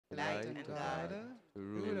light and God, to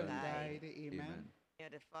rule and guide. guide. Amen. In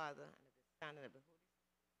the Father, and of the Son, and of the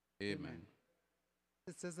Holy Amen.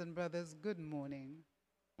 Sisters and brothers, good morning.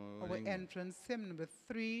 Our entrance hymn number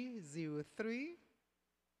 303,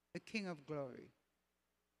 the King of Glory.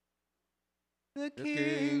 The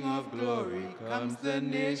King of Glory comes, the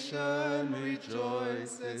nation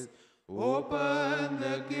rejoices. Open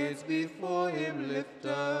the gates before him, lift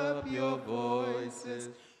up your voices.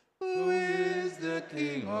 Who is the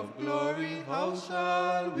King of Glory? How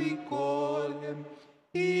shall we call him?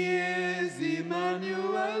 He is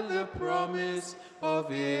Emmanuel, the promise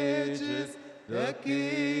of ages. The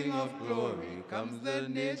King of Glory comes, the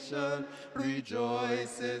nation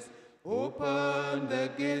rejoices. Open the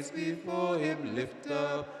gates before him, lift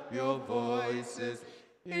up your voices.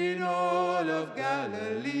 In all of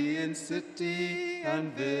Galilee, in city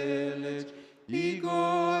and village, he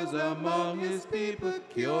goes among his people,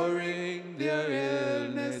 curing their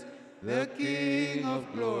illness. The King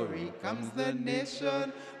of Glory comes, the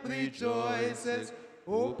nation rejoices.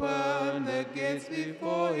 Open the gates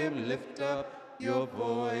before him, lift up your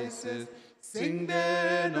voices. Sing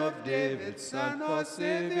then of David's Son, our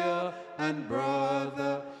Savior and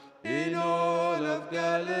brother. In all of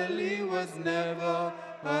Galilee was never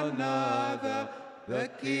another. The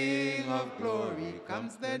King of Glory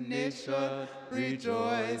comes, the nation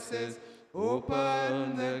rejoices.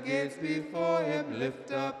 Open the gates before him,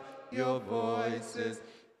 lift up your voices.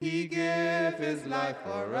 He gave his life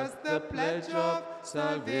for us, the pledge of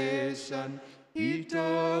salvation. He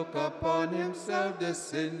took upon himself the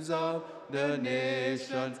sins of the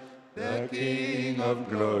nations. The King of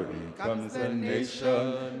Glory comes, the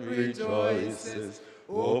nation rejoices.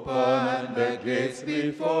 Open the gates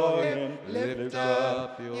before him, lift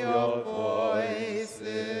up your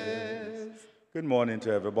voices. Good morning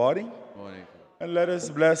to everybody. Morning. And let us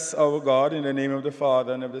bless our God in the name of the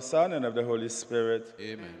Father, and of the Son, and of the Holy Spirit.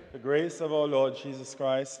 Amen. The grace of our Lord Jesus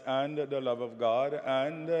Christ, and the love of God,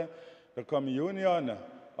 and the communion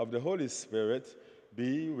of the Holy Spirit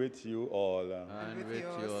be with you all. And with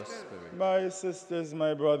your spirit. My sisters,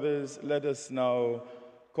 my brothers, let us now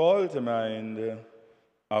call to mind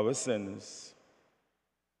our sins.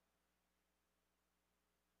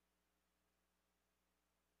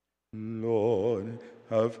 Lord,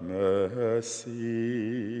 have mercy.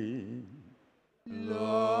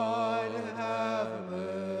 Lord, have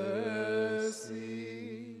mercy.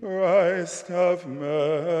 Christ, have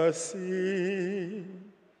mercy.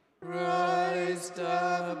 Christ,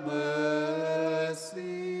 have mercy.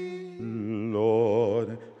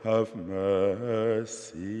 Lord, have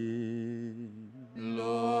mercy.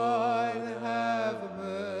 Lord, have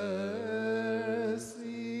mercy.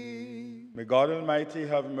 May God Almighty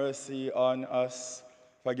have mercy on us,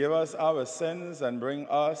 forgive us our sins, and bring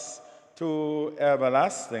us to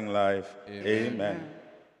everlasting life. Amen.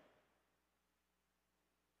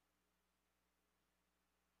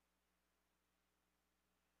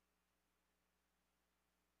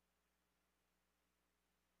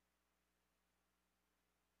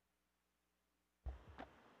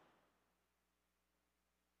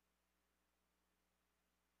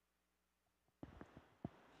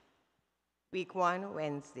 Week 1,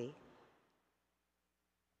 Wednesday.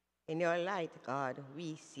 In your light, God,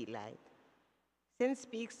 we see light. Sin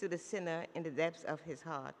speaks to the sinner in the depths of his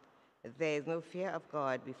heart. There is no fear of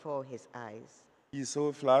God before his eyes. He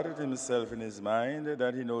so flattered himself in his mind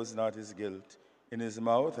that he knows not his guilt. In his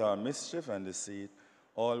mouth are mischief and deceit.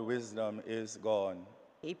 All wisdom is gone.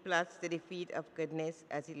 He plots the defeat of goodness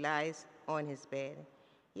as he lies on his bed.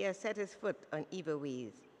 He has set his foot on evil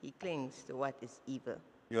ways. He clings to what is evil.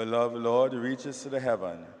 Your love, Lord, reaches to the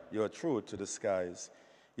heaven, your truth to the skies.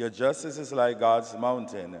 Your justice is like God's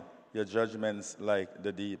mountain, your judgments like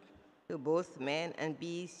the deep. To both men and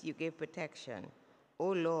beasts you give protection.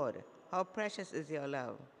 O Lord, how precious is your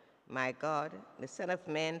love. My God, the Son of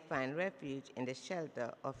Man find refuge in the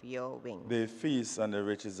shelter of your wings. They feast on the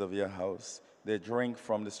riches of your house. They drink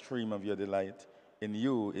from the stream of your delight. In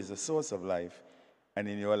you is the source of life, and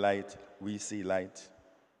in your light we see light.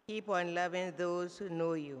 Keep on loving those who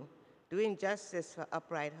know you, doing justice for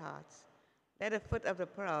upright hearts. Let the foot of the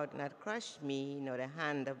proud not crush me, nor the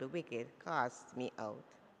hand of the wicked cast me out.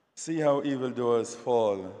 See how evildoers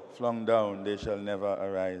fall, flung down they shall never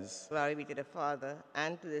arise. Glory be to the Father,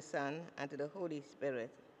 and to the Son, and to the Holy Spirit.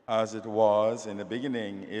 As it was in the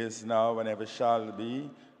beginning, is now, and ever shall be,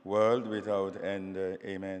 world without end.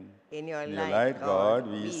 Amen. In your light, God,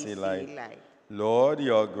 we see light. Lord,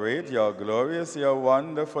 you're great, you're glorious, you're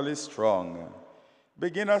wonderfully strong.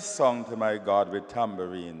 Begin a song to my God with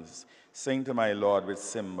tambourines. Sing to my Lord with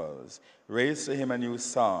cymbals. Raise to him a new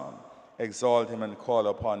song. exalt him and call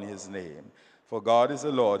upon his name. For God is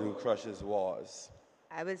the Lord who crushes walls.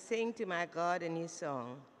 I will sing to my God a new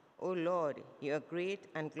song. O Lord, you are great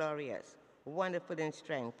and glorious, wonderful in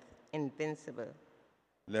strength, invincible.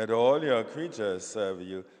 Let all your creatures serve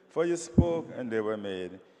you, for you spoke and they were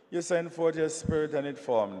made. You sent forth your spirit and it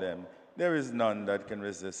formed them. There is none that can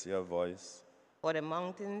resist your voice. For the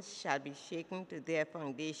mountains shall be shaken to their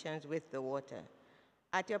foundations with the water.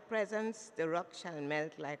 At your presence the rock shall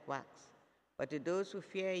melt like wax. But to those who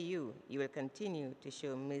fear you, you will continue to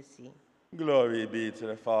show mercy. Glory be to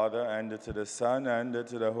the Father, and to the Son, and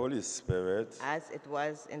to the Holy Spirit. As it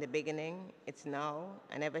was in the beginning, it's now,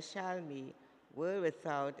 and ever shall be, world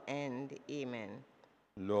without end. Amen.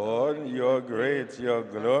 Lord, you're great, you're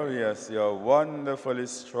glorious, you're wonderfully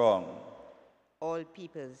strong. All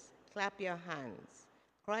peoples, clap your hands.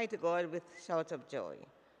 Cry to God with shouts of joy.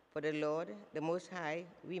 For the Lord, the Most High,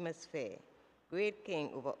 we must fear, great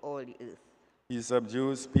King over all the earth. He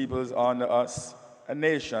subdues peoples under us, and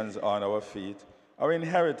nations on our feet. Our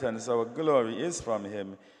inheritance, our glory is from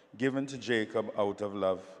him, given to Jacob out of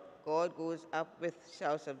love. God goes up with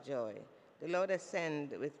shouts of joy. The Lord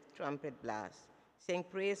ascends with trumpet blast. Sing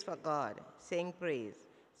praise for God. Sing praise.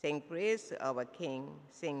 Sing praise to our King.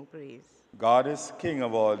 Sing praise. God is king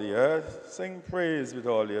of all the earth. Sing praise with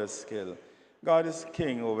all your skill. God is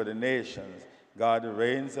king over the nations. God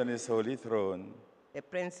reigns on his holy throne. The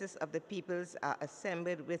princes of the peoples are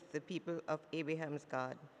assembled with the people of Abraham's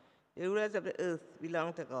God. The rulers of the earth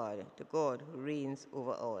belong to God who reigns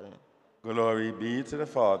over all. Glory be to the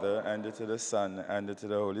Father, and to the Son, and to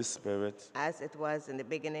the Holy Spirit. As it was in the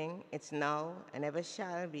beginning, it's now, and ever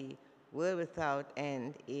shall be, world without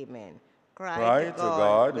end. Amen. Cry to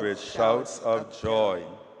God with shouts of joy.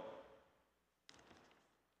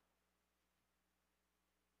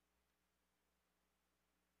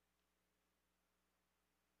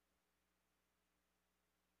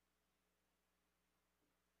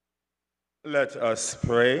 Let us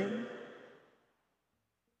pray.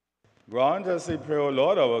 Grant us, we pray, O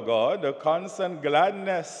Lord our God, the constant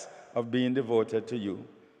gladness of being devoted to you.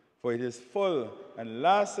 For it is full and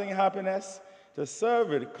lasting happiness to serve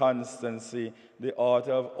with constancy the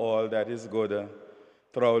author of all that is good.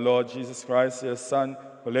 Through our Lord Jesus Christ, your Son,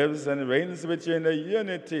 who lives and reigns with you in the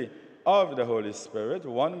unity of the Holy Spirit,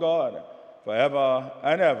 one God, forever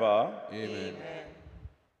and ever. Amen.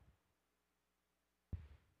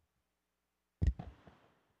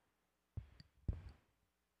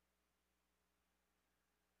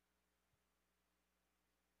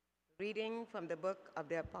 Reading from the book of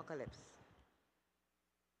the Apocalypse.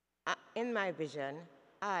 In my vision,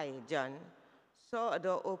 I, John, saw a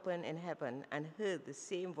door open in heaven and heard the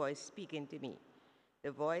same voice speaking to me,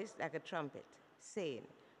 the voice like a trumpet, saying,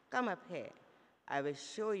 "Come up here. I will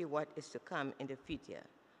show you what is to come in the future."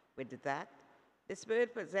 With that, the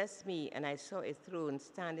Spirit possessed me, and I saw a throne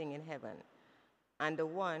standing in heaven, and the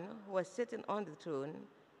one who was sitting on the throne,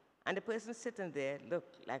 and the person sitting there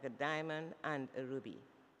looked like a diamond and a ruby.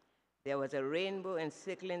 There was a rainbow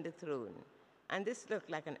encircling the throne, and this looked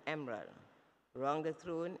like an emerald. Round the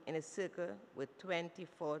throne in a circle were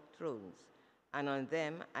 24 thrones, and on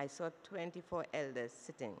them I saw 24 elders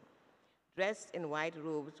sitting, dressed in white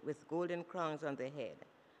robes with golden crowns on their head.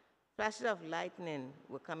 Flashes of lightning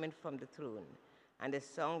were coming from the throne, and the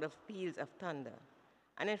sound of peals of thunder.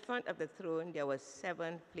 And in front of the throne there were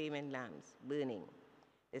 7 flaming lamps burning,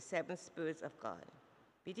 the 7 spirits of God.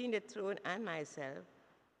 Between the throne and myself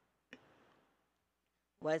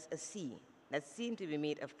was a sea that seemed to be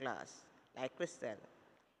made of glass, like crystal.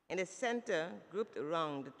 In the center, grouped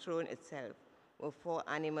around the throne itself, were 4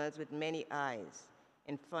 animals with many eyes,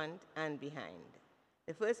 in front and behind.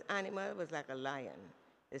 The first animal was like a lion,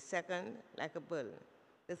 the second like a bull.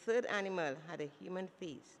 The third animal had a human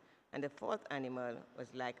face, and the fourth animal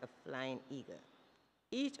was like a flying eagle.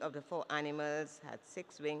 Each of the 4 animals had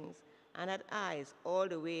 6 wings and had eyes all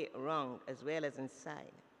the way around as well as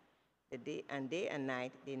inside. Day and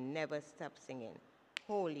night, they never stopped singing,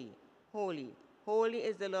 "Holy, holy, holy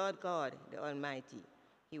is the Lord God, the Almighty.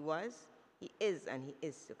 He was, he is, and he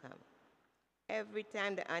is to come." Every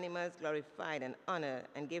time the animals glorified and honored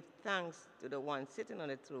and gave thanks to the one sitting on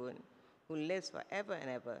the throne, who lives forever and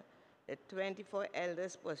ever, the 24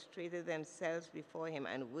 elders prostrated themselves before him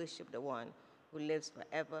and worshiped the one who lives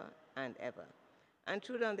forever and ever, and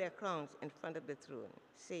threw down their crowns in front of the throne,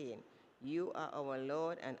 saying, "You are our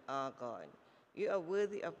Lord and our God. You are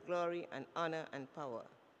worthy of glory and honor and power,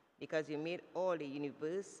 because you made all the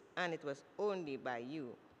universe, and it was only by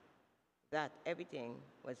you that everything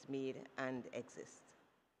was made and exists."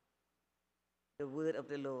 The word of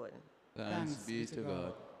the Lord. Thanks be to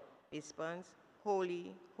God. Response: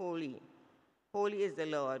 Holy, holy, Holy is the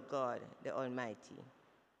Lord God, the Almighty.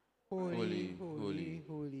 Holy, holy,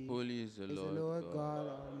 holy, holy is the Lord God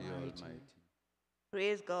Almighty.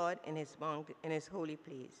 Praise God in his holy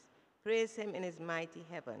place. Praise him in his mighty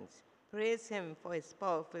heavens. Praise him for his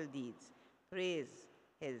powerful deeds. Praise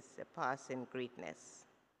his surpassing greatness.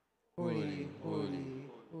 Holy, holy,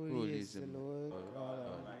 holy is the Lord God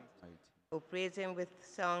Almighty. Oh, praise him with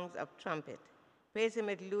songs of trumpet. Praise him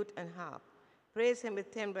with lute and harp. Praise him with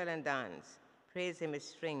timbrel and dance. Praise him with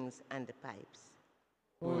strings and the pipes.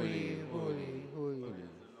 Holy, holy, holy,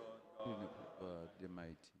 holy God the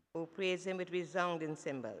mighty. Oh, praise him with resounding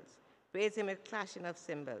cymbals. Praise him with clashing of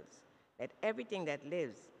cymbals. Let everything that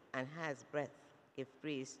lives and has breath give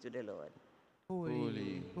praise to the Lord.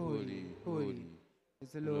 Holy, holy, holy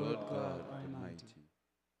is the Lord God Almighty.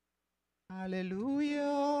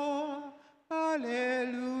 Hallelujah,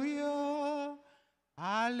 hallelujah,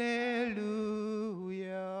 hallelujah,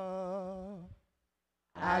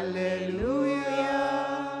 hallelujah,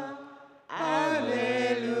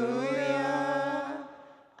 hallelujah,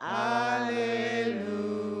 hallelujah.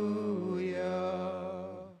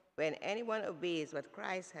 When anyone obeys what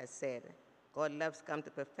Christ has said, God loves come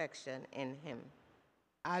to perfection in him.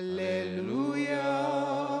 Hallelujah,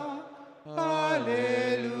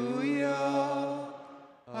 hallelujah,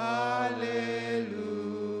 hallelujah.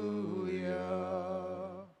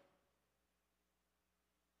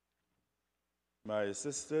 My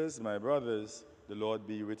sisters, my brothers, the Lord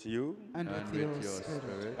be with you. And with your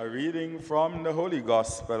spirit. A reading from the Holy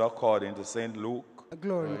Gospel according to St. Luke.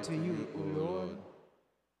 Glory to you, O Lord.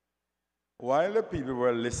 While the people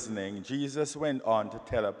were listening, Jesus went on to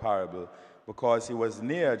tell a parable because he was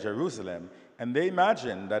near Jerusalem, and they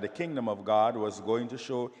imagined that the kingdom of God was going to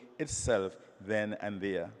show itself then and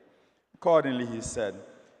there. Accordingly, he said,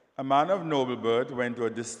 a man of noble birth went to a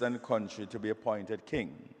distant country to be appointed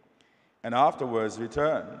king, and afterwards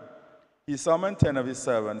returned. He summoned 10 of his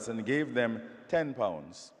servants and gave them 10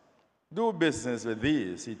 pounds. Do business with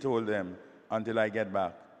these, he told them, until I get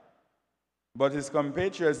back. But his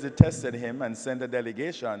compatriots detested him and sent a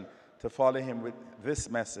delegation to follow him with this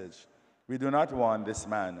message: we do not want this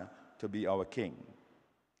man to be our king.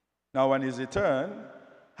 Now on his return,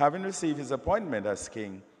 having received his appointment as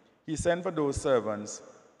king, he sent for those servants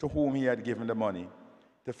to whom he had given the money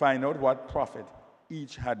to find out what profit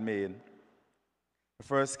each had made. The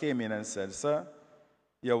first came in and said, Sir,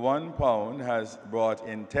 your 1 pound has brought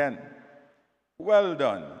in 10. Well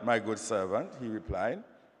done, my good servant, he replied.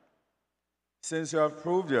 Since you have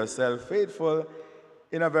proved yourself faithful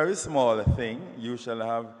in a very small thing, you shall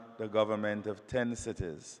have the government of 10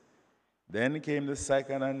 cities. Then came the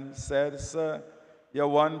second and said, Sir, your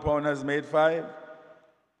 1 pound has made 5.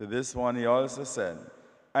 To this one he also said,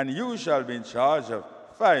 and you shall be in charge of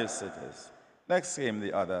 5 cities. Next came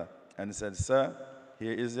the other and said, Sir,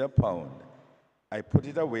 here is your pound. I put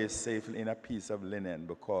it away safely in a piece of linen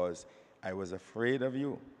because I was afraid of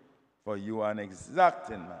you, for you are an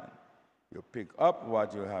exacting man. You pick up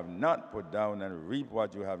what you have not put down and reap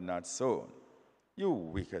what you have not sown. You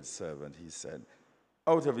wicked servant, he said,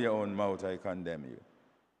 out of your own mouth I condemn you.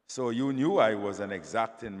 So you knew I was an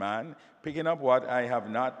exacting man, picking up what I have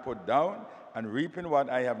not put down and reaping what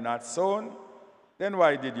I have not sown? Then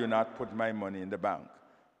why did you not put my money in the bank?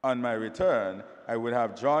 On my return, I would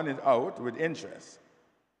have drawn it out with interest.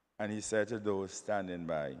 And he said to those standing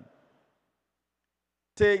by,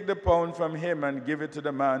 take the pound from him and give it to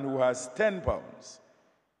the man who has 10 pounds.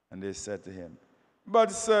 And they said to him,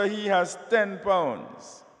 but sir, he has 10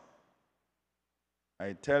 pounds.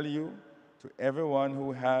 I tell you, to everyone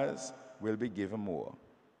who has will be given more.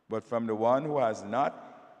 But from the one who has not,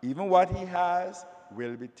 even what he has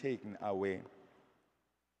will be taken away.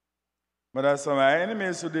 But as for my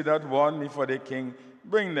enemies who did not want me for the king,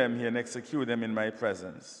 bring them here and execute them in my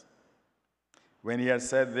presence. When he had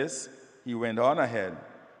said this, he went on ahead,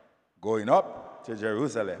 going up to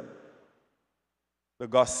Jerusalem. The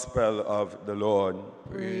Gospel of the Lord.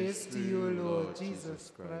 Praise to you, Lord Jesus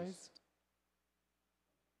Christ.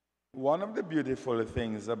 One of the beautiful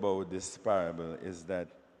things about this parable is that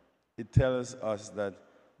it tells us that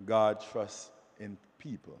God trusts in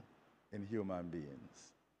people, in human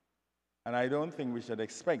beings. And I don't think we should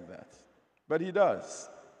expect that. But he does.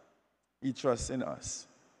 He trusts in us.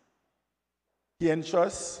 He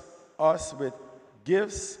entrusts us with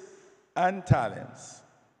gifts and talents.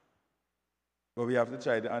 But we have to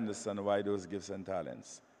try to understand why those gifts and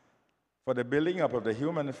talents. For the building up of the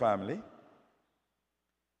human family,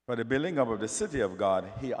 for the building up of the city of God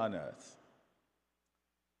here on earth.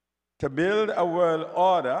 To build a world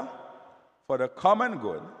order for the common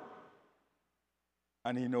good,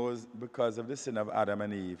 And he knows because of the sin of Adam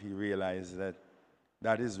and Eve, he realized that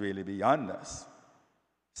that is really beyond us.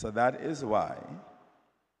 So that is why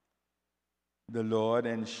the Lord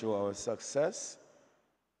ensures our success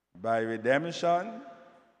by redemption,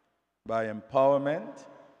 by empowerment,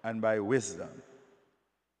 and by wisdom.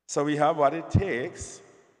 So we have what it takes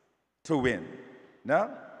to win, no?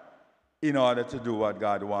 In order to do what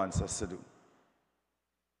God wants us to do.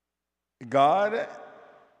 God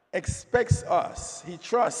expects us, he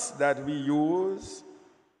trusts that we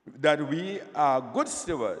are good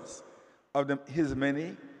stewards of his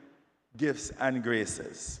many gifts and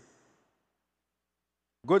graces.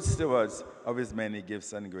 Good stewards of his many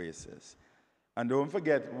gifts and graces. And don't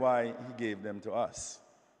forget why he gave them to us.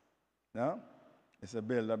 No? It's a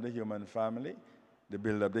build up the human family, the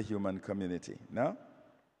build up the human community. No?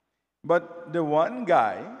 But the one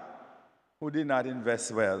guy who did not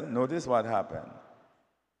invest well, notice what happened.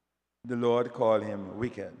 The Lord called him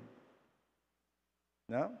wicked.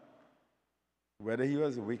 No? Whether he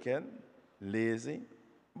was wicked, lazy,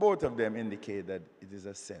 both of them indicate that it is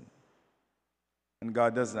a sin. And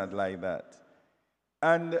God does not like that.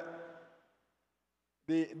 And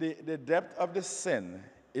the depth of the sin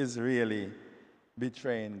is really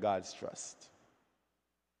betraying God's trust.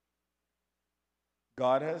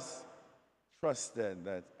 God has trusted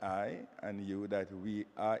that I and you, that we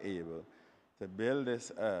are able to build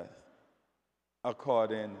this earth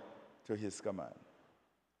according to his command.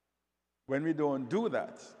 When we don't do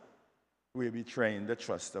that, we're betraying the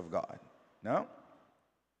trust of God. No?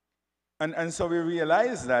 And so we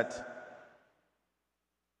realize that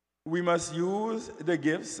we must use the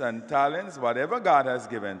gifts and talents, whatever God has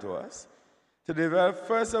given to us, to develop,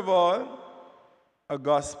 first of all, a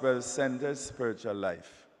gospel-centered spiritual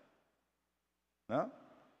life. No?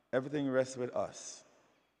 Everything rests with us.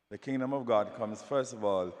 The kingdom of God comes, first of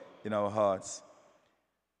all, in our hearts.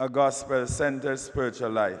 A gospel-centered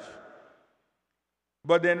spiritual life.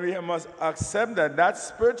 But then we must accept that that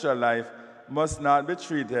spiritual life must not be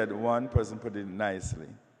treated, one person put it nicely,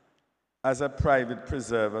 as a private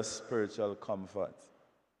preserve of spiritual comfort.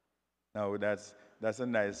 Now, that's a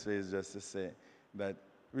nice phrase just to say that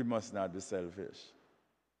we must not be selfish.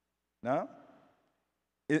 No?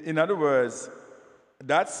 In other words,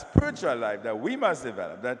 that spiritual life that we must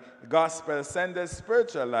develop, that gospel-centered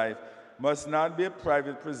spiritual life, must not be a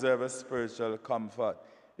private preserve of spiritual comfort.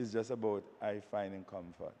 It's just about I finding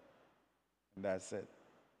comfort. And that's it.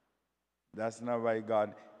 That's not why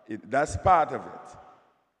God, that's part of it.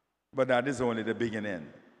 But that is only the beginning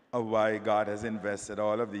of why God has invested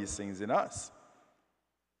all of these things in us.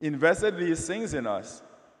 Invested these things in us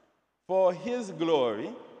for his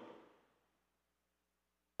glory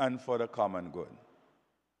and for the common good.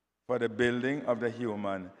 For the building of the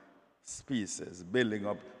human species, building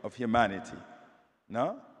up of humanity.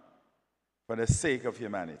 No? For the sake of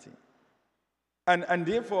humanity. And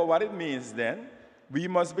therefore, what it means then, we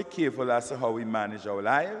must be careful as to how we manage our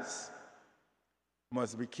lives.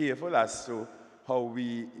 Must be careful as to how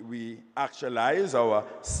we actualize our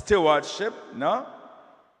stewardship, no?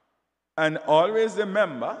 And always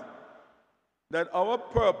remember that our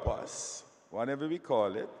purpose, whatever we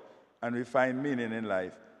call it, and we find meaning in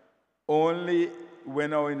life, only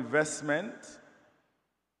when our investment,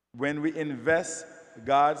 when we invest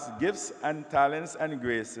God's gifts and talents and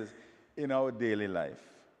graces in our daily life.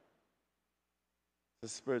 The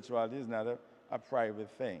spirituality is not a private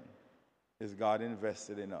thing. It's God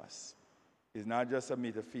invested in us. It's not just for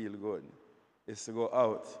me to feel good. It's to go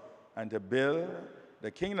out and to build the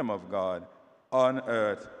kingdom of God on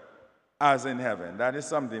earth as in heaven. That is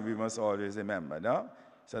something we must always remember, no?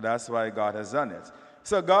 So that's why God has done it.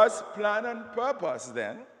 So God's plan and purpose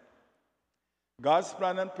then, God's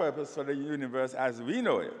plan and purpose for the universe as we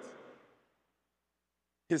know it,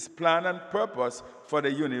 his plan and purpose for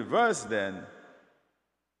the universe then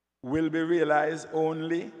will be realized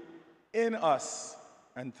only in us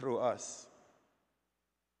and through us.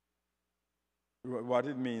 What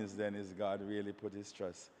it means then is God really put his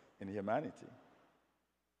trust in humanity.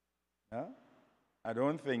 Yeah? I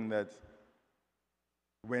don't think that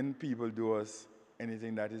when people do us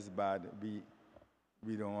anything that is bad,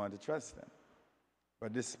 we don't want to trust them.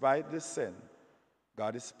 But despite this sin,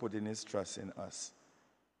 God is putting his trust in us.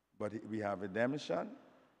 But we have redemption,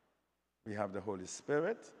 we have the Holy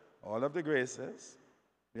Spirit, all of the graces,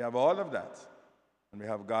 we have all of that. And we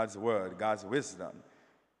have God's word, God's wisdom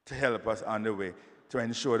to help us on the way, to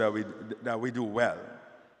ensure that we do well.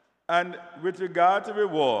 And with regard to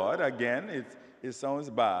reward, again, it sounds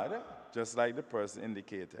bad, just like the person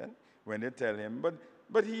indicated when they tell him,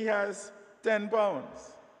 but he has 10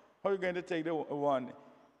 pounds. How are you going to take the one?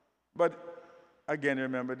 But Again,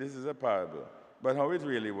 remember, this is a parable. But how it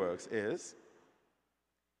really works is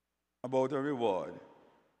about a reward.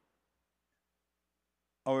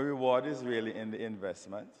 Our reward is really in the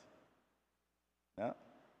investment. Yeah?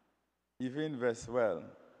 If you invest well,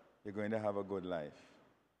 you're going to have a good life.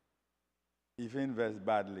 If you invest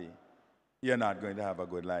badly, you're not going to have a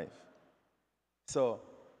good life. So,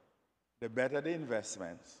 the better the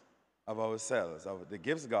investments of ourselves, of the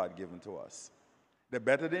gifts God given to us, the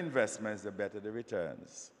better the investments, the better the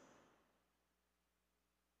returns.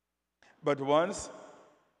 But once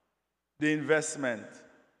the investment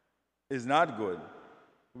is not good,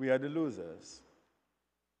 we are the losers.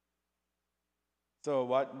 So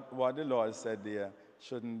what the Lord said there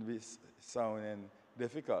shouldn't be sounding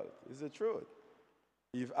difficult. It's the truth.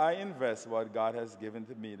 If I invest what God has given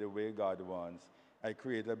to me the way God wants, I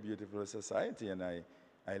create a beautiful society and I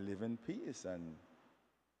live in peace and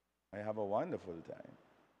I have a wonderful time.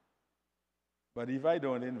 But if I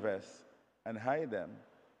don't invest and hide them,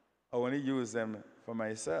 I only use them for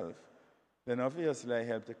myself, then obviously I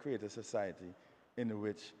help to create a society in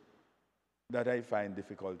which that I find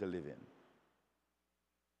difficult to live in.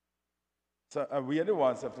 So we are the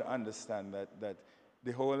ones who have to understand that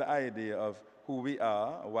the whole idea of who we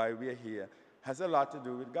are, why we are here, has a lot to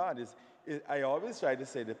do with God. I always try to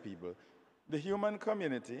say to people, the human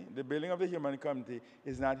community, the building of the human community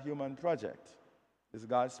is not human project. It's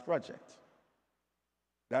God's project.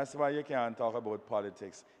 That's why you can't talk about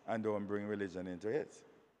politics and don't bring religion into it.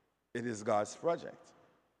 It is God's project.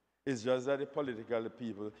 It's just that the political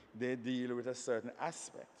people, they deal with a certain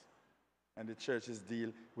aspect, and the churches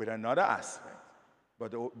deal with another aspect.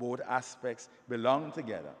 But both aspects belong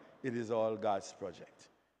together. It is all God's project.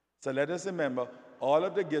 So let us remember, all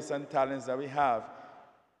of the gifts and talents that we have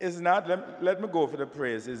is not, let me go for the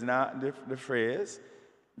praise, is not the phrase.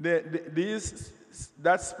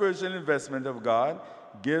 That spiritual investment of God,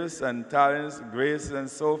 gifts and talents, graces and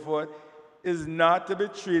so forth, is not to be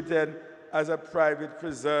treated as a private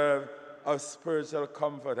preserve of spiritual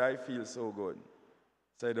comfort. I feel so good,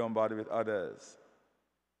 so I don't bother with others.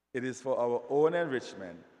 It is for our own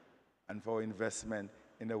enrichment and for investment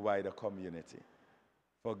in the wider community.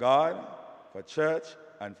 For God, for church,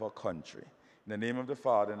 and for country. In the name of the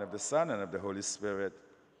Father, and of the Son, and of the Holy Spirit.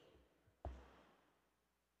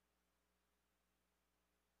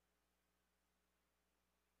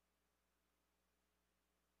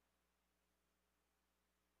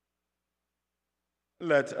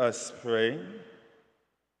 Let us pray.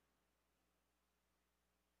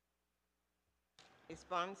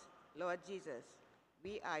 Response, Lord Jesus,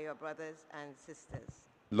 we are your brothers and sisters.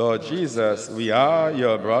 Lord Jesus, we are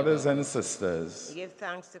your brothers and sisters. We give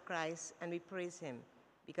thanks to Christ and we praise him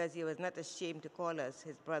because he was not ashamed to call us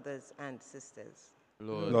his brothers and sisters.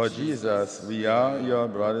 Lord Jesus, we are your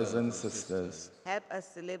brothers and sisters. Help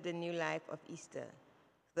us to live the new life of Easter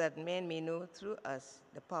so that men may know through us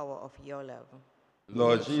the power of your love.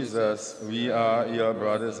 Lord Jesus, we are your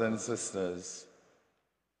brothers and sisters.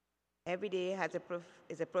 Every day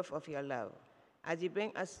is a proof of your love. As you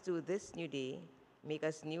bring us to this new day, make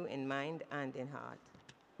us new in mind and in heart.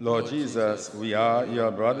 Lord Jesus, we are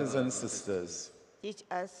your brothers and sisters. Teach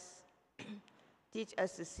us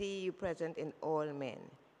to see you present in all men.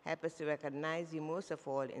 Help us to recognize you most of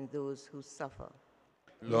all in those who suffer.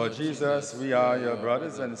 Lord Jesus, we are your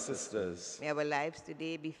brothers and sisters. May our lives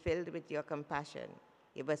today be filled with your compassion.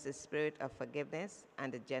 Give us a spirit of forgiveness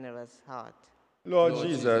and a generous heart. Lord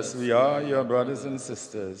Jesus, we are your brothers and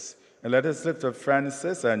sisters. And let us lift up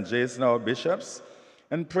Francis and Jason, our bishops,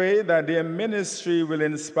 and pray that their ministry will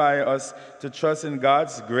inspire us to trust in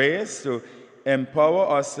God's grace, to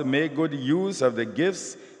empower us to make good use of the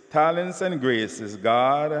gifts, talents, and graces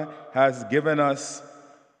God has given us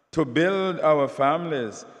to build our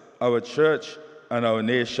families, our church, and our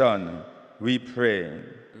nation. We pray.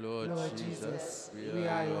 Lord Jesus, we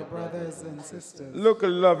are your brothers and sisters. Look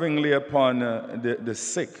lovingly upon the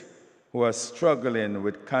sick who are struggling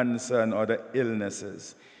with cancer and other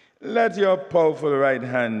illnesses. Let your powerful right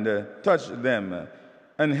hand touch them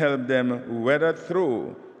and help them weather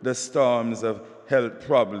through the storms of health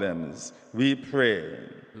problems. We pray.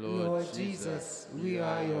 Lord Jesus, we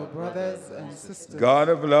are your brothers and sisters. God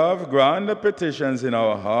of love, grant the petitions in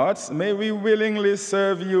our hearts. May we willingly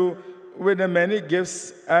serve you with the many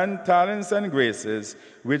gifts and talents and graces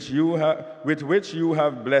with which you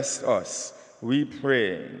have blessed us. We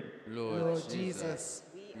pray. Lord Jesus,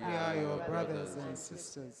 we are your brothers and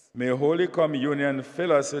sisters. May Holy Communion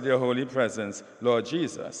fill us with your holy presence, Lord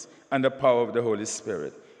Jesus, and the power of the Holy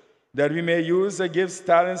Spirit, that we may use the gifts,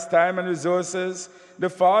 talents, time, and resources the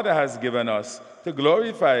Father has given us to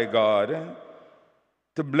glorify God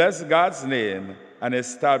to bless God's name and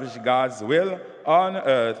establish God's will on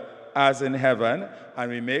earth as in heaven.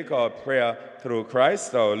 And we make our prayer through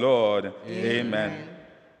Christ our Lord. Amen.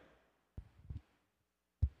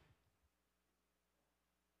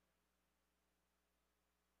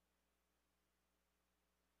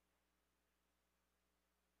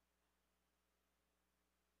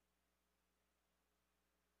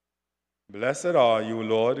 Blessed are you,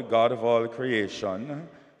 Lord, God of all creation,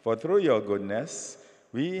 for through your goodness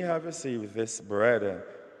we have received this bread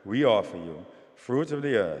we offer you, fruit of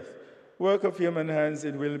the earth. Work of human hands,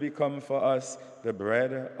 it will become for us the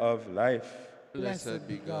bread of life. Blessed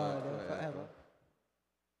be God forever.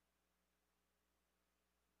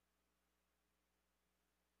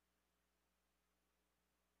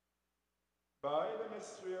 By the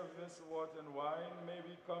mystery of this water and wine, may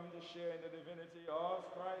we come to share in the divinity of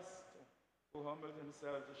Christ, who humbled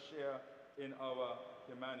himself to share in our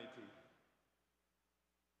humanity.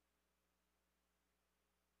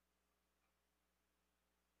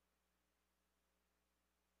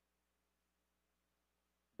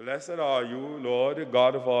 Blessed are you, Lord,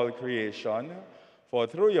 God of all creation, for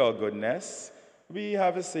through your goodness we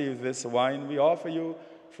have received this wine we offer you,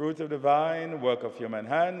 fruit of the vine, work of human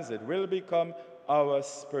hands. It will become our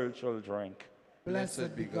spiritual drink.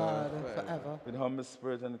 Blessed be God forever. With humble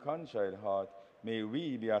spirit and contrite heart, may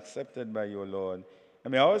we be accepted by you, Lord.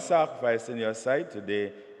 And may our sacrifice in your sight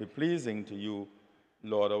today be pleasing to you,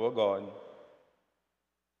 Lord our God.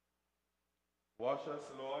 Wash us,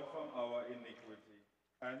 Lord, from our iniquity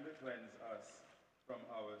and cleanse us from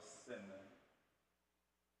our sin.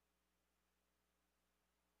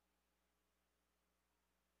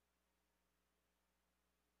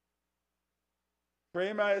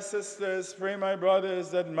 Pray, my sisters, pray, my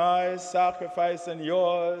brothers, that my sacrifice and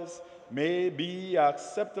yours may be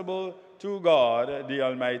acceptable to God, the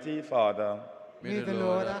Almighty Father. May the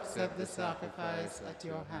Lord accept the sacrifice at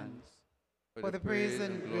your hands, for the praise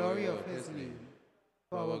and glory of his name,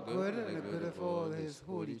 for our good and the good of all his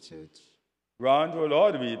holy church. Grant, O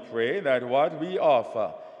Lord, we pray, that what we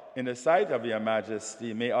offer in the sight of your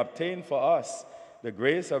majesty may obtain for us the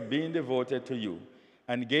grace of being devoted to you,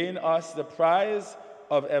 and gain us the prize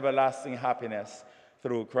of everlasting happiness.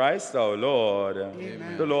 Through Christ our Lord.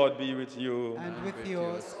 Amen. The Lord be with you. And with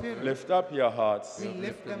your spirit. Lift up your hearts. We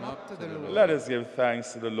lift them up to the Lord. Let us give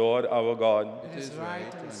thanks to the Lord our God. It is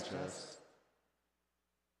right and just.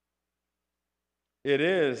 It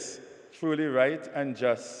is truly right and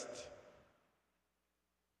just.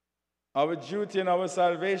 Our duty and our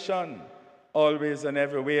salvation, always and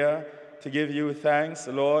everywhere, to give you thanks,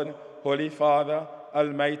 Lord, Holy Father,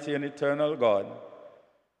 Almighty and eternal God.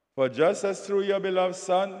 For just as through your beloved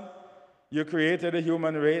Son you created the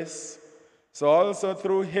human race, so also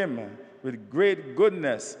through him, with great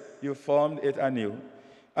goodness, you formed it anew.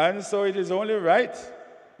 And so it is only right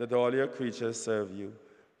that all your creatures serve you.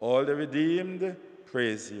 All the redeemed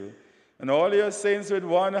praise you, and all your saints with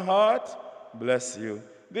one heart bless you.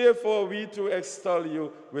 Therefore we too extol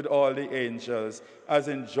you with all the angels, as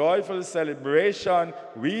in joyful celebration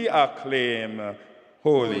we acclaim,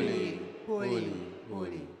 Holy, Holy,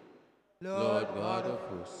 holy, Lord God of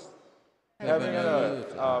hosts. heaven and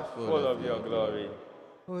earth are full of your glory.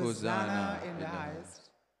 Hosanna in the highest.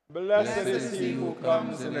 Blessed is he who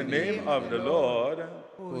comes in the name of the Lord.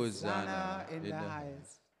 Hosanna in the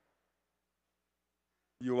highest.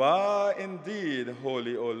 You are indeed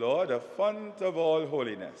holy, O Lord, the fount of all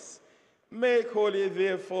holiness. Make holy,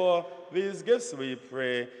 therefore, these gifts, we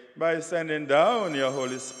pray, by sending down your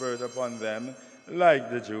Holy Spirit upon them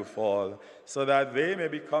like the dewfall, so that they may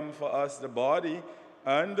become for us the body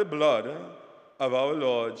and the blood of our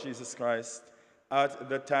Lord Jesus Christ. At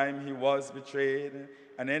the time he was betrayed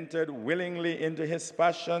and entered willingly into his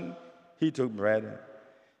passion, he took bread,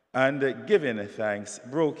 and giving thanks,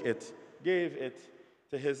 broke it, gave it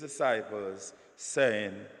to his disciples,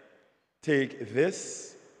 saying, "Take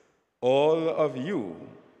this, all of you,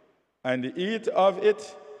 and eat of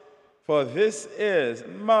it, for this is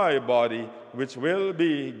my body, which will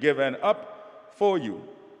be given up for you."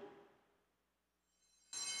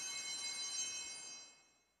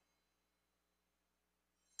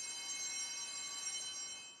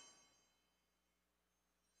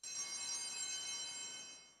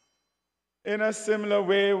 In a similar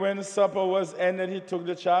way, when supper was ended, he took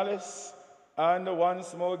the chalice, and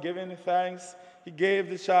once more giving thanks, he gave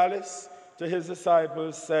the chalice to his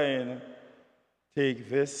disciples, saying, "Take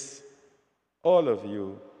this, all of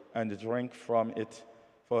you, and drink from it,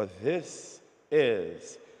 for this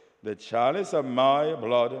is the chalice of my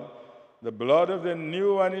blood, the blood of the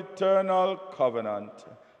new and eternal covenant,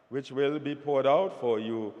 which will be poured out for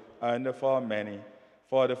you and for many,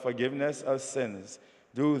 for the forgiveness of sins.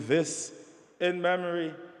 Do this in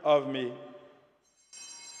memory of me.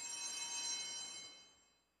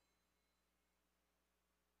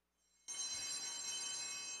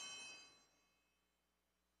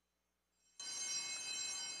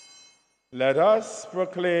 Let us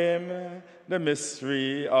proclaim the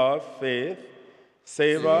mystery of faith.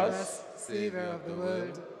 Save us, Savior of the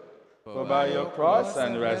world. for by your cross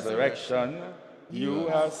and resurrection, you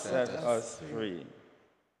have set us free.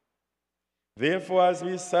 Therefore, as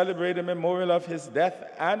we celebrate the memorial of his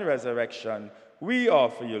death and resurrection, we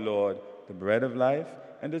offer you, Lord, the bread of life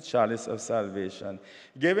and the chalice of salvation,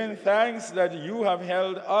 giving thanks that you have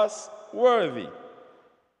held us worthy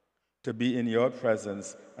to be in your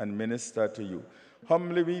presence and minister to you.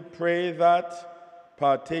 Humbly we pray that,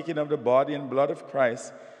 partaking of the body and blood of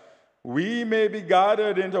Christ, we may be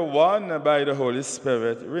gathered into one by the Holy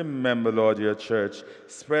Spirit. Remember, Lord, your church,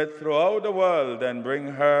 spread throughout the world and bring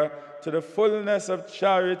her to the fullness of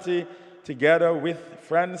charity, together with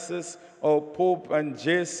Francis, our Pope, and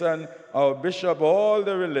Jason, our Bishop, all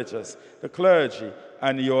the religious, the clergy,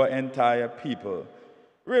 and your entire people.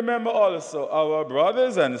 Remember also our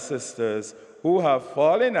brothers and sisters who have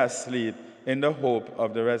fallen asleep in the hope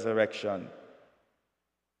of the resurrection.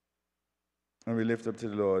 And we lift up to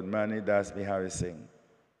the Lord Manny Dasby Harrison.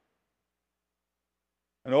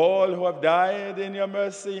 And all who have died in your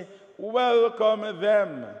mercy, welcome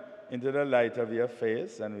them into the light of your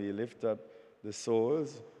face. And we lift up the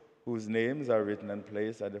souls whose names are written and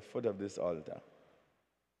placed at the foot of this altar.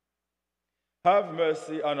 Have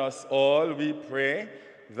mercy on us all, we pray,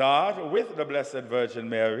 that with the Blessed Virgin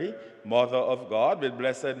Mary, Mother of God, with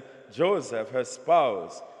blessed Joseph, her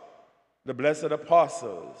spouse, the blessed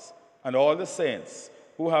apostles, and all the saints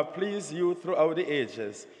who have pleased you throughout the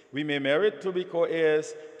ages, we may merit to be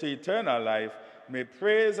co-heirs to eternal life, may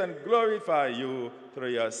praise and glorify you through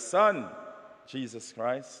your Son, Jesus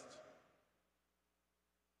Christ.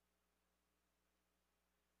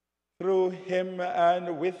 Through him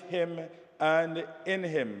and with him and in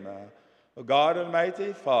him, God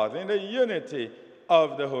Almighty, Father, in the unity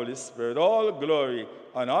of the Holy Spirit, all glory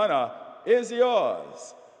and honor is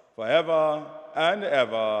yours forever and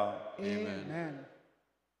ever. Amen.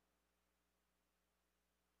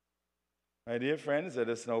 My dear friends, let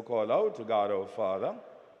us now call out to God our Father,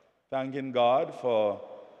 thanking God for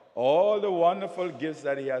all the wonderful gifts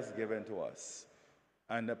that he has given to us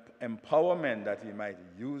and the empowerment that we might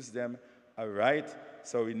use them aright.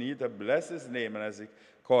 So we need to bless his name. And as we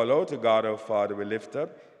call out to God our Father, we lift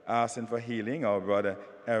up, asking for healing, our brother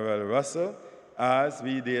Errol Russell, as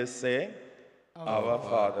we dare say, Our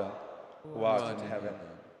Father, who art in heaven,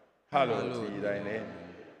 hallowed be thy name.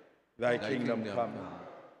 Thy kingdom come,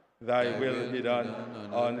 thy will be done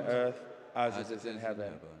on earth as it is in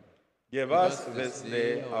heaven. Give us this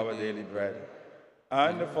day our daily bread,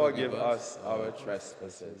 and forgive us our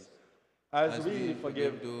trespasses, as we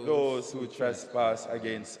forgive those who trespass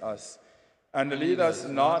against us. And lead us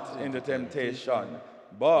not into temptation,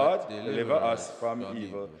 but deliver us from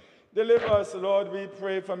evil. Deliver us, Lord, we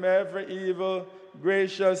pray, from every evil.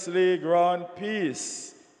 Graciously grant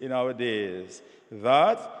peace in our days,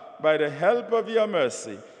 that by the help of your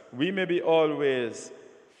mercy we may be always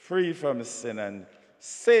free from sin and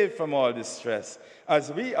safe from all distress,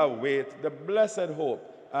 as we await the blessed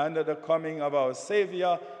hope and the coming of our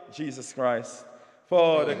Savior, Jesus Christ.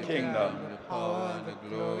 For the kingdom, the power, and the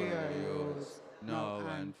glory are yours, now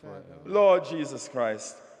and forever. Lord Jesus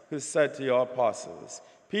Christ, who said to your apostles,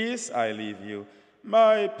 Peace I leave you,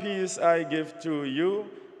 my peace I give to you.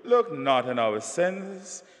 Look not on our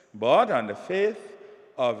sins, but on the faith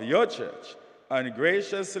of your church, and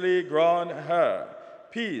graciously grant her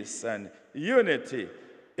peace and unity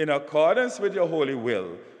in accordance with your holy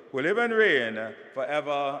will, who live and reign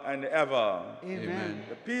forever and ever. Amen.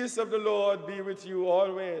 The peace of the Lord be with you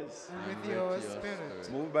always. And with your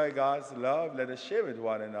spirit. Moved by God's love, let us share with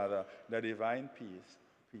one another the divine peace,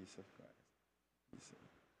 peace of Christ. Peace of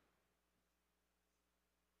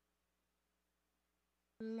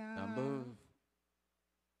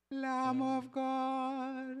Lamb of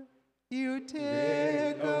God, you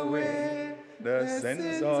take away the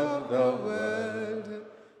sins of the world.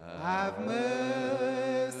 Have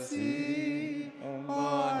mercy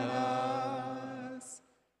on us.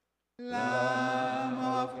 Lamb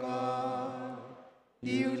of God,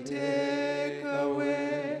 you take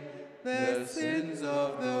away the sins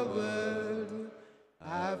of the world.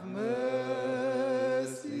 Have mercy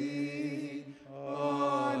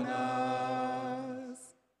on us.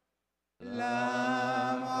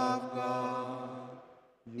 Lamb of God,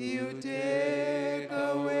 you take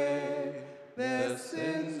away the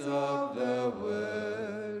sins of the world.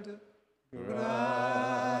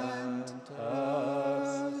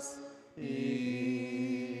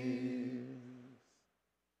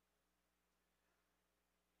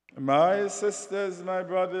 My sisters, my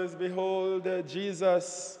brothers, behold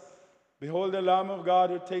Jesus. Behold the Lamb of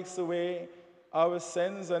God who takes away our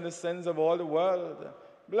sins and the sins of all the world.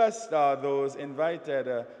 Blessed are those invited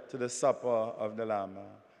to the supper of the Lamb.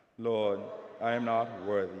 Lord, I am not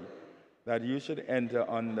worthy that you should enter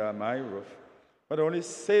under my roof, but only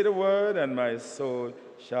say the word and my soul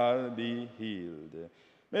shall be healed.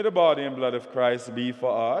 May the body and blood of Christ be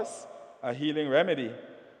for us a healing remedy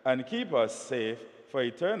and keep us safe for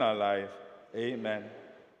eternal life. Amen.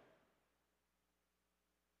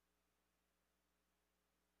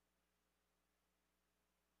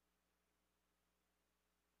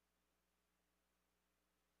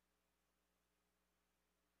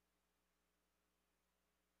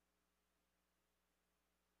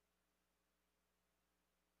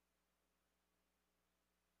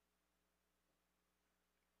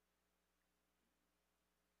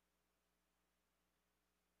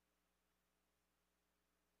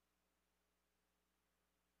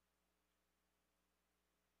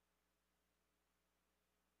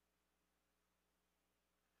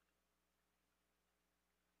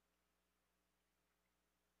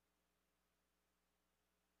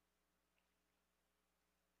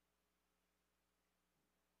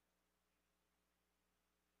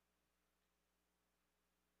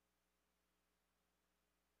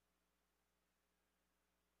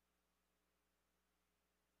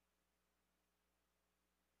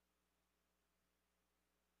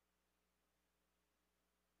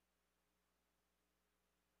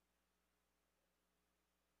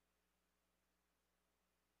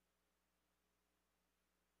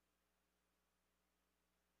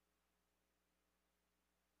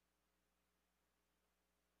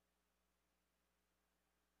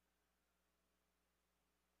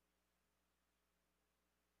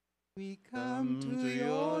 We come to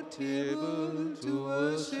your table to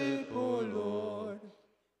worship, O Lord.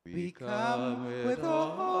 We come with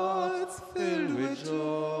our hearts filled with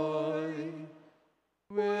joy.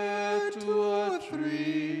 Where two or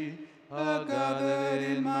three are gathered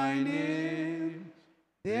in my name,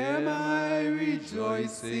 there am I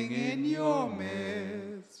rejoicing in your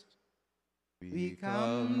midst. We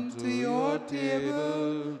come to your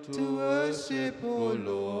table to worship, O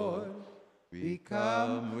Lord. We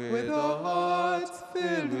come with our hearts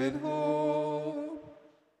filled with hope.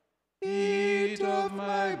 Eat of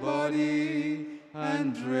my body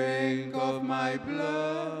and drink of my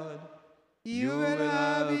blood. You will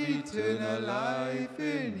have eternal life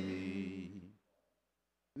in me.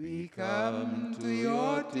 We come to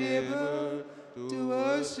your table to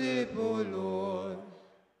worship, O Lord.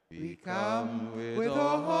 We come with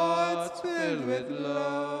our hearts filled with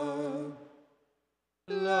love.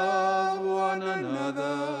 Love one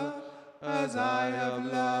another as I have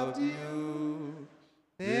loved you.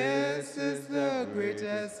 This is the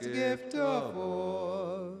greatest gift of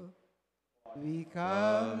all. We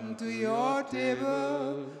come to your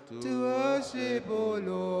table to worship, O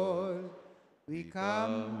Lord. We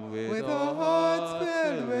come with our hearts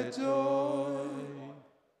filled with joy.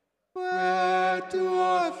 Where two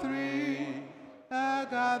or three are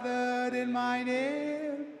gathered in my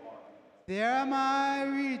name, there am I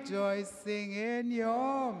rejoicing in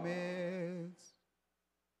your midst.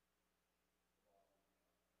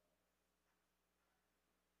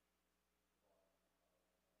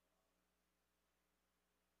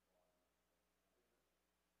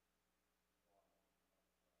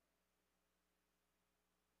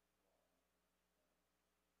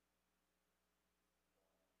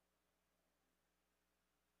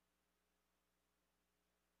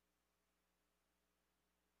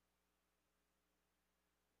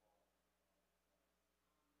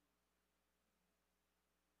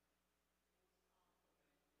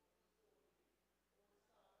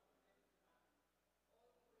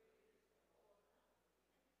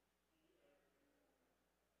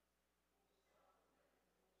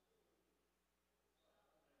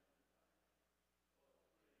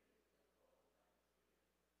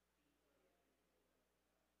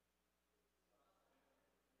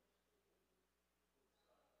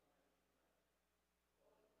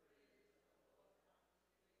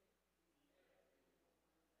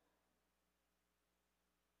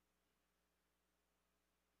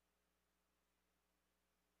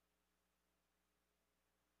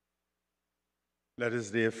 Let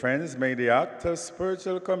us, dear friends, make the act of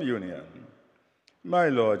spiritual communion. My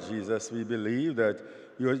Lord Jesus, we believe that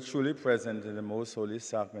you are truly present in the most holy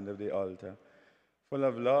sacrament of the altar, full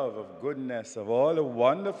of love, of goodness, of all the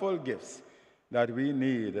wonderful gifts that we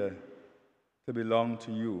need to belong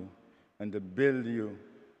to you and to build you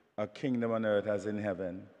a kingdom on earth as in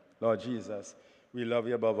heaven. Lord Jesus, we love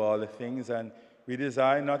you above all the things, and We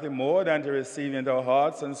desire nothing more than to receive into our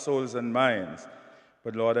hearts and souls and minds.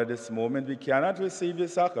 But Lord, at this moment we cannot receive you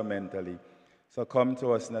sacramentally. So come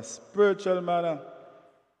to us in a spiritual manner.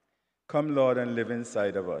 Come, Lord, and live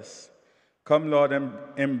inside of us. Come, Lord, and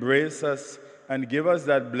embrace us and give us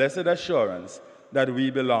that blessed assurance that we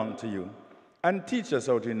belong to you. And teach us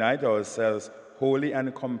how to unite ourselves wholly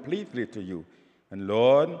and completely to you. And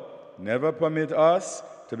Lord, never permit us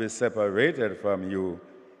to be separated from you.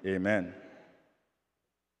 Amen.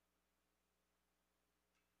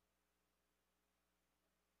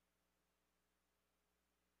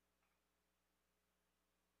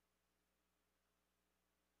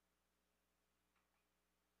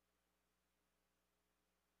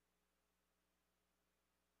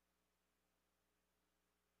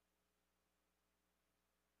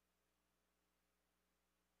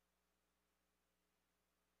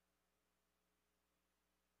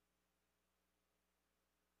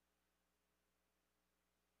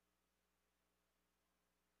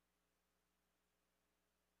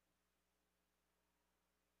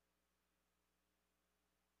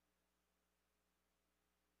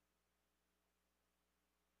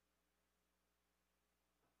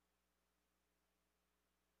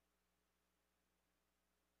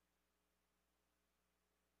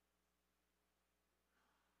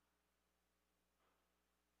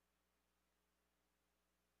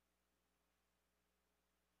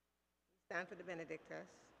 Stand for the Benedictus.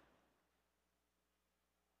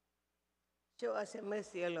 Show us your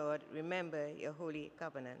mercy, O Lord. Remember your holy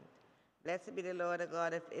covenant. Blessed be the Lord, the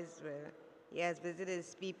God of Israel. He has visited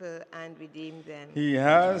his people and redeemed them. He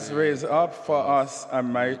has raised up for us a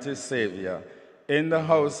mighty Savior in the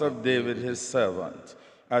house of David his servant,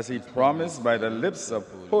 as he promised by the lips of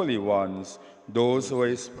holy ones, those who are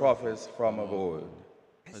his prophets from of old.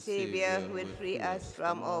 A Savior who would free us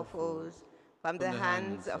from our foes, from the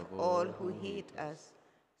hands of all who hate us.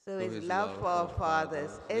 So his love for our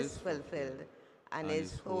fathers is fulfilled, and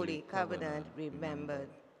his holy covenant remembered.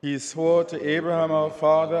 He swore to Abraham our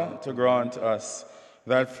father to grant us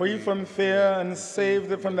that, free from fear and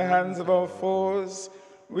saved from the hands of our foes,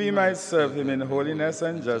 we might serve him in holiness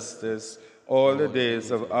and justice all the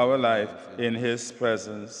days of our life in his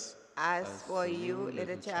presence. As for you,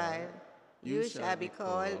 little child, you shall be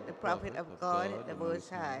called the prophet of God the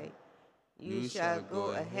Most High. You shall go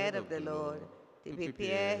ahead of the Lord to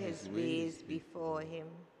prepare his ways before him,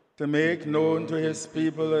 to make known to his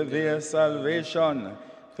people their salvation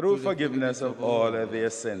through forgiveness of all their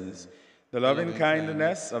sins. The loving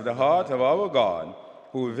kindness of the heart of our God,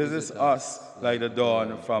 who visits us like the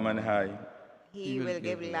dawn from on high. He will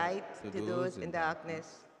give light to those in darkness,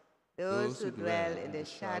 those who dwell in the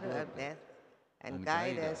shadow of death, and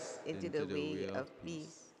guide us into the way of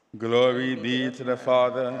peace. Glory be to the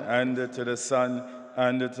Father, and to the Son,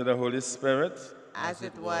 and to the Holy Spirit. As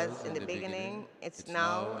it was in the beginning, it's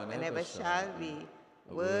now, and ever shall be,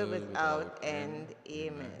 world without end.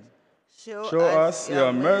 Amen. Show us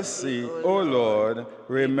your mercy, O Lord.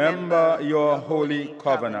 Remember your holy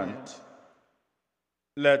covenant.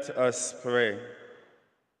 Let us pray.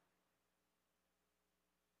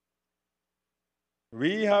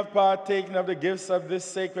 We have partaken of the gifts of this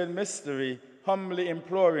sacred mystery, humbly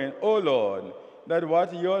imploring, O Lord, that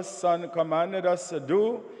what your Son commanded us to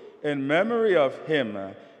do in memory of him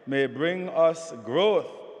may bring us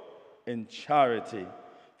growth in charity.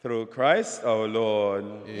 Through Christ our Lord.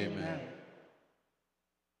 Amen.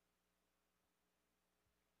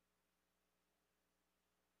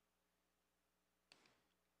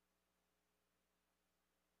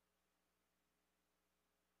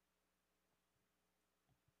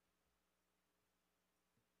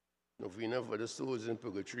 Novena for the souls in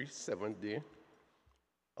purgatory, 7th day.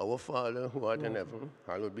 Our Father, who art in heaven,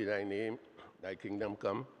 hallowed be thy name. Thy kingdom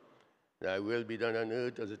come. Thy will be done on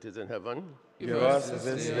earth as it is in heaven. Give us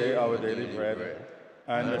this day our daily bread,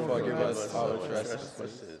 and forgive us our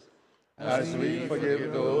trespasses, as we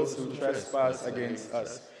forgive those who trespass against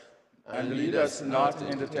us. And lead us not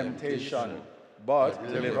into temptation, but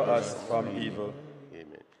deliver us from evil.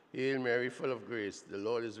 Amen. Hail Mary, full of grace, the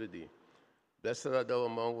Lord is with thee. Blessed art thou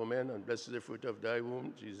among women, and blessed is the fruit of thy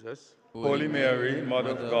womb, Jesus. Holy Mary,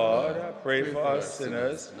 Mother of God, pray for us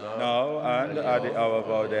sinners, now and at the hour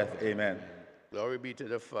of our death. Amen. Glory be to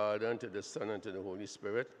the Father, and to the Son, and to the Holy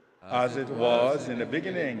Spirit. As it was in the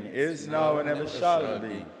beginning, is now, and ever shall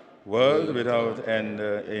be, world without end.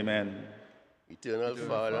 Amen. Eternal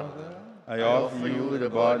Father, I offer you the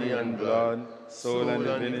body and blood, soul and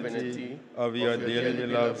divinity of your dearly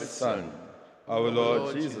beloved Son, our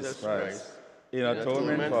Lord Jesus Christ, in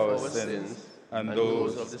atonement for our sins and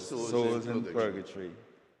those of the souls in purgatory.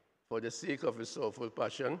 For the sake of his sorrowful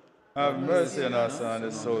passion, Have mercy on us and on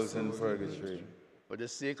the souls in purgatory. For the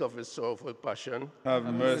sake of his sorrowful passion, Have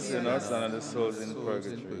mercy on us and on the souls in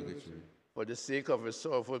purgatory. for the sake of his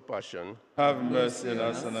sorrowful passion, Have mercy on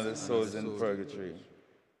us and on the souls in purgatory.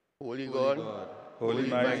 Holy God, Holy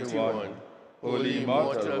Mighty One, Holy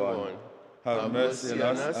Immortal One, have mercy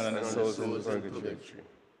on us and on the souls in purgatory.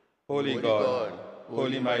 Holy God,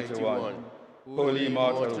 Holy Mighty One, Holy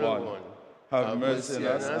Immortal One, have mercy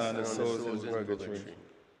on us and on the souls in purgatory.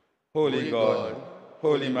 Holy God,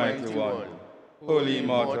 Holy Mighty One, Holy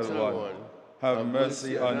Immortal One, have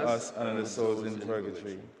mercy on us and on the souls in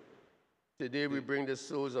purgatory. today we bring the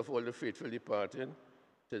souls of all the faithful departed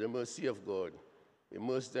to the mercy of God.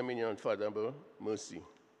 Immerse them in your unfathomable mercy.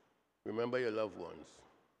 Remember your loved ones.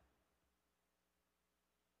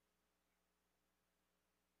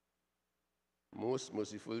 Most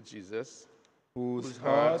merciful Jesus, whose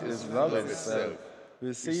heart is love itself,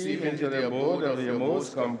 receive into the abode of your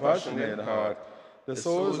most compassionate heart the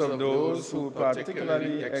souls of those who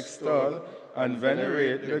particularly extol and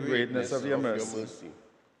venerate the greatness of your mercy.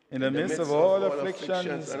 In the midst of all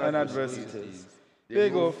afflictions and adversities, they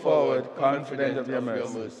go forward confident of your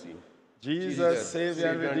mercy. Jesus, Savior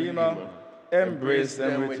and Redeemer, embrace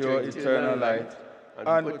them with your eternal light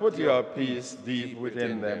and put your peace deep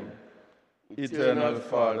within them. Eternal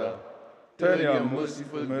Father, turn your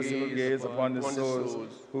merciful gaze upon the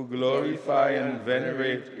souls who glorify and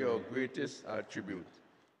venerate your greatest attribute,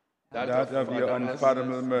 that of your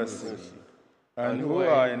unfathomable mercy, and who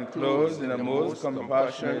are enclosed in the most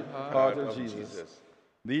compassionate heart of Jesus.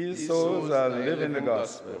 These souls are living the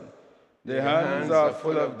gospel. Their hands are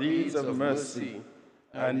full of deeds of mercy,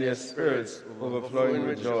 and their spirits overflowing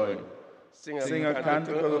with joy. Sing a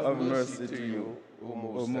canticle of mercy to you,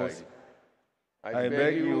 O Most. I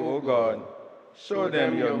beg you, O God, show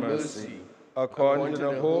them your mercy, according to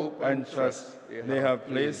the hope and trust they have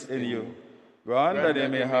placed in you. Grant that they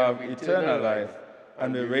may have eternal life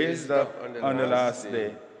and be raised up on the last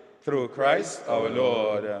day. Through Christ our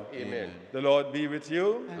Lord. Amen. The Lord be with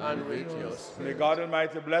you. And with your spirit. May God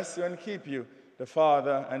Almighty bless you and keep you, the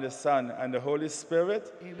Father and the Son and the Holy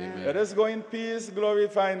Spirit. Amen. Let us go in peace,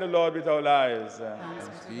 glorifying the Lord with our lives.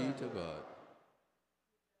 Thanks be to God.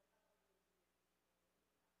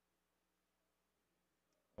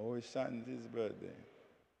 Oh, Shanti's birthday.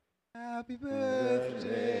 Happy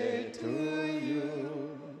birthday to you.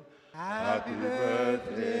 Happy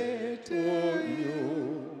birthday to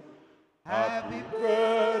you. Happy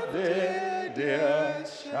birthday, dear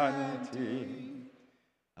Shanti.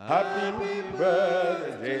 Happy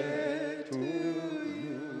birthday to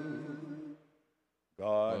you.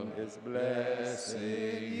 God is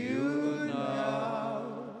blessing you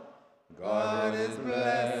now. God is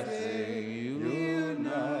blessing you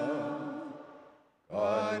now.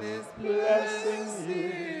 God is blessing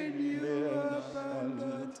you, dear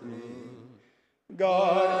Shanti.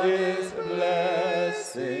 God is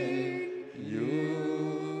blessing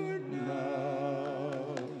you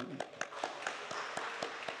now.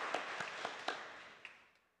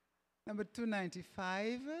 Number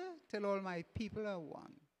 295, Till All My People Are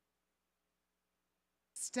One.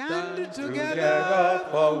 Stand together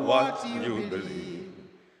for what you believe.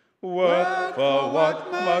 Work for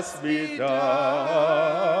what must be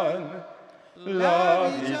done.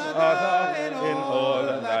 Love each other in all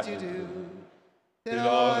that you do. Till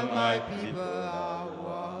all my people are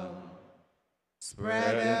one.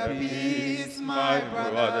 Spread the peace, my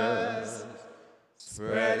brothers.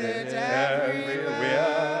 Spread it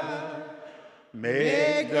everywhere.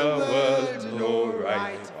 Make the world know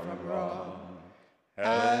right from wrong.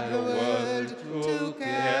 Help the world to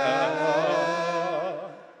care.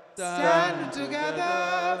 Stand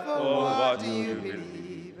together for what you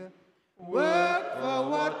believe. Work for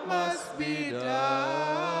what must be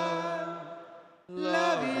done.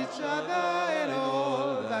 Love each other in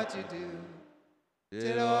all that you do,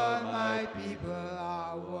 till all my people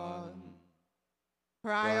are one.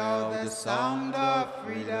 Cry out the sound of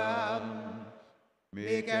freedom.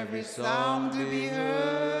 Make every sound to be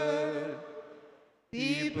heard.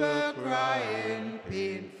 People crying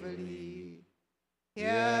painfully.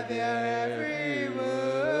 Hear their every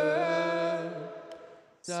word.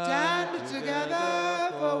 Stand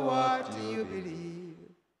together for what you believe.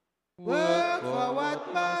 Work for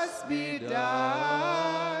what must be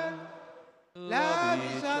done. Love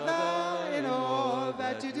each other in all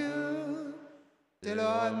that you do, till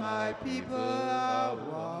all my people are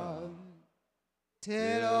one.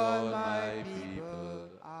 Till all my people